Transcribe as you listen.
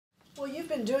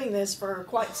been doing this for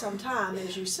quite some time,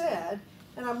 as you said,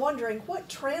 and I'm wondering what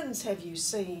trends have you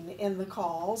seen in the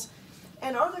calls?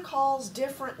 And are the calls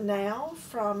different now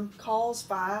from calls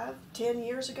 5, 10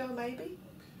 years ago maybe?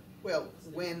 Well,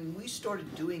 when we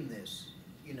started doing this,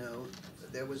 you know,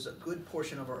 there was a good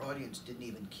portion of our audience didn't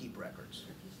even keep records.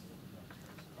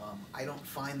 I don't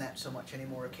find that so much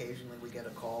anymore. Occasionally we get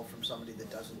a call from somebody that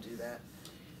doesn't do that.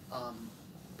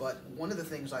 But one of the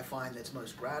things I find that's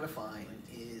most gratifying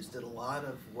is that a lot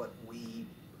of what we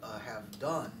have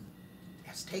done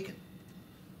has taken.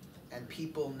 And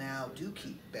people now do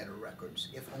keep better records,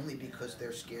 if only because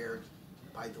they're scared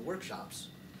by the workshops,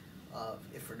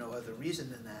 if for no other reason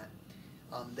than that.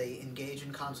 They engage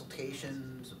in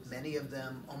consultations. Many of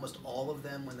them, almost all of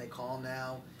them, when they call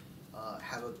now,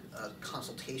 have a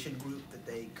consultation group that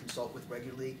they consult with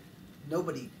regularly.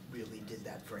 Nobody really did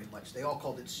that very much. They all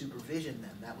called it supervision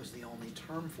then. That was the only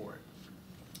term for it.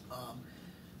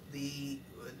 The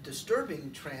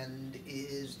disturbing trend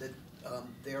is that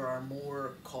there are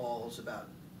more calls about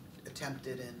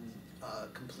attempted and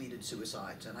completed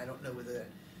suicides. And I don't know whether,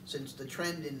 since the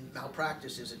trend in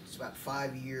malpractice is it's about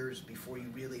 5 years before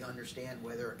you really understand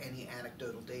whether any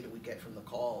anecdotal data we get from the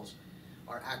calls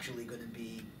are actually going to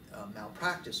be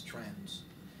malpractice trends.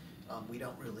 We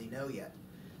don't really know yet.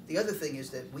 The other thing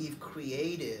is that we've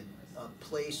created a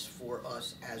place for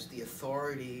us as the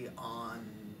authority on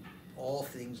all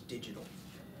things digital,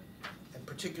 and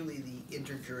particularly the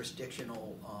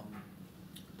interjurisdictional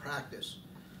practice,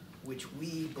 which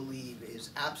we believe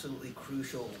is absolutely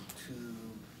crucial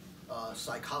to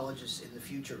psychologists in the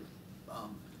future,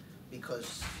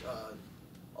 because,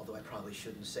 although I probably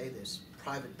shouldn't say this,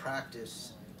 private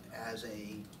practice as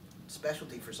a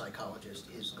specialty for psychologists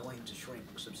is going to shrink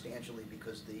substantially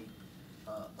because the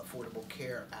Affordable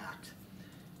Care Act.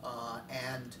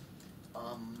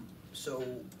 So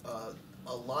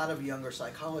a lot of younger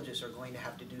psychologists are going to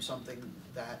have to do something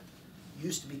that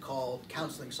used to be called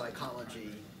counseling psychology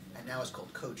and now is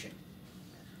called coaching,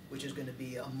 which is going to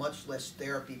be a much less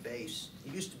therapy-based.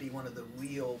 It used to be one of the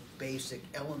real basic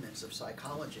elements of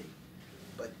psychology,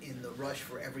 but in the rush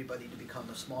for everybody to become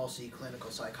a small C clinical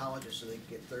psychologist so they can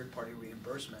get third-party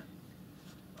reimbursement,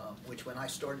 which when I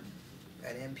started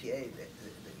at MPA, that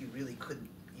you really couldn't,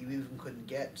 you even couldn't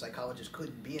get, psychologists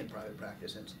couldn't be in private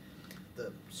practice since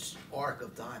the arc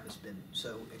of time has been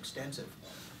so extensive.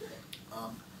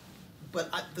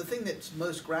 But the thing that's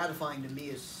most gratifying to me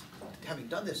is, having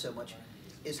done this so much,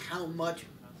 is how much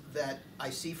that I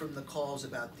see from the calls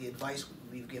about the advice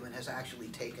we've given has actually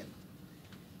taken.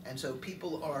 And so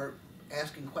people are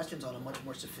asking questions on a much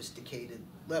more sophisticated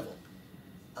level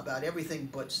about everything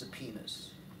but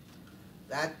subpoenas.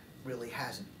 That really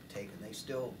hasn't taken. They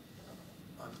still,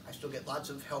 I still get lots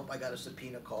of help. I got a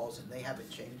subpoena calls, and they haven't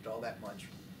changed all that much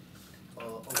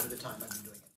over the time I've been